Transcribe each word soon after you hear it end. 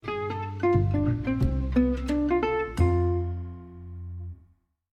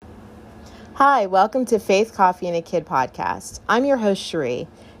Hi, welcome to Faith, Coffee, and a Kid podcast. I'm your host, Cherie.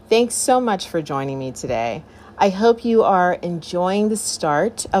 Thanks so much for joining me today. I hope you are enjoying the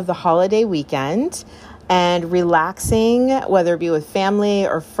start of the holiday weekend and relaxing, whether it be with family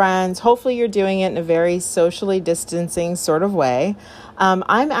or friends. Hopefully you're doing it in a very socially distancing sort of way.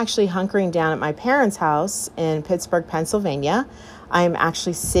 I'm actually hunkering down at my parents' house in Pittsburgh, Pennsylvania. I'm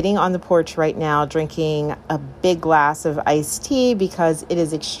actually sitting on the porch right now drinking a big glass of iced tea because it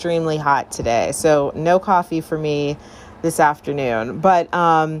is extremely hot today. So no coffee for me this afternoon. But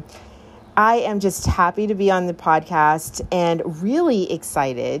I am just happy to be on the podcast and really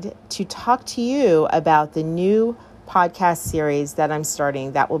excited to talk to you about the new podcast series that I'm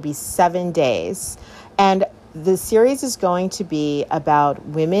starting that will be 7 days. And the series is going to be about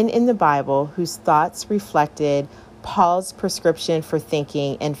women in the Bible whose thoughts reflected Paul's prescription for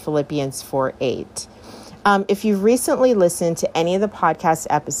thinking in Philippians 4:8. If you've recently listened to any of the podcast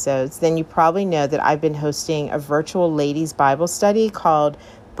episodes, then you probably know that I've been hosting a virtual ladies Bible study called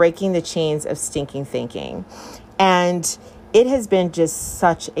Breaking the Chains of Stinking Thinking. And it has been just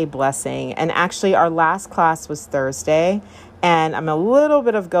such a blessing. And actually, our last class was Thursday, and I'm a little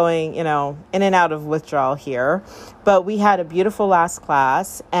bit of going, in and out of withdrawal here. But we had a beautiful last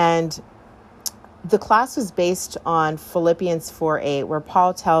class, and the class was based on Philippians 4:8, where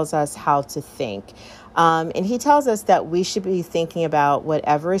Paul tells us how to think. And he tells us that we should be thinking about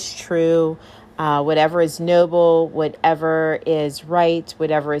whatever is true, whatever is noble, whatever is right,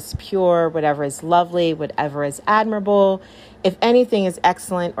 whatever is pure, whatever is lovely, whatever is admirable. If anything is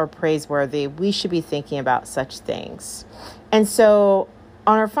excellent or praiseworthy, we should be thinking about such things. And so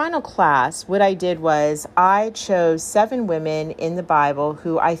on our final class, what I did was I chose 7 women in the Bible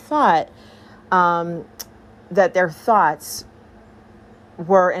who I thought that their thoughts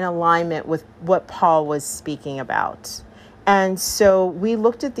were in alignment with what Paul was speaking about. And so we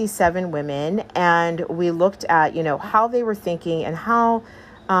looked at these 7 women and we looked at, how they were thinking and how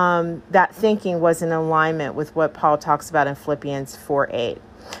that thinking was in alignment with what Paul talks about in Philippians 4:8.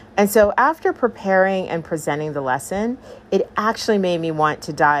 And so after preparing and presenting the lesson, it actually made me want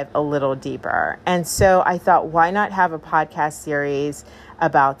to dive a little deeper. And so I thought, why not have a podcast series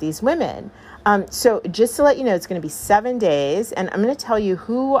about these women? So just to let you know, it's going to be 7 days, and I'm going to tell you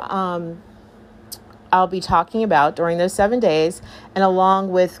who I'll be talking about during those 7 days, and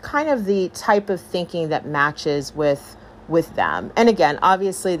along with kind of the type of thinking that matches with them. And again,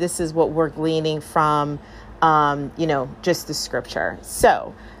 obviously, this is what we're gleaning from, just the scripture.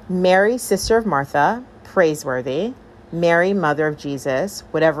 So Mary, sister of Martha, praiseworthy. Mary, mother of Jesus,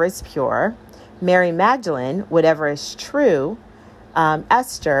 whatever is pure. Mary Magdalene, whatever is true.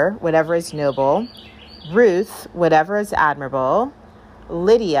 Esther, whatever is noble. Ruth, whatever is admirable.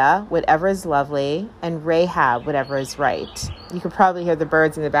 Lydia, whatever is lovely. And Rahab, whatever is right. You could probably hear the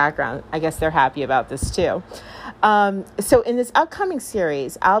birds in the background. I guess they're happy about this too. So in this upcoming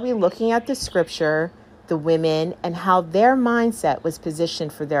series, I'll be looking at the scripture, the women, and how their mindset was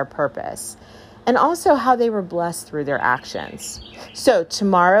positioned for their purpose, and also how they were blessed through their actions. So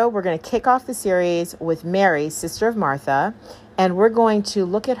tomorrow, we're going to kick off the series with Mary, sister of Martha, and we're going to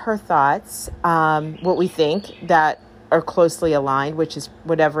look at her thoughts, what we think that are closely aligned, which is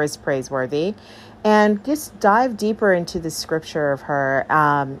whatever is praiseworthy, and just dive deeper into the scripture of her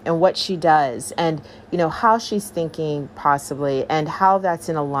and what she does and, how she's thinking possibly and how that's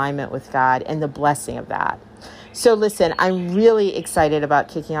in alignment with God and the blessing of that. So listen, I'm really excited about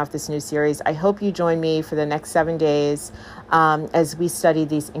kicking off this new series. I hope you join me for the next 7 days as we study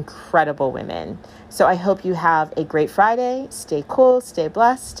these incredible women. So I hope you have a great Friday. Stay cool, stay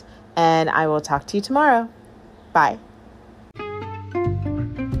blessed, and I will talk to you tomorrow. Bye.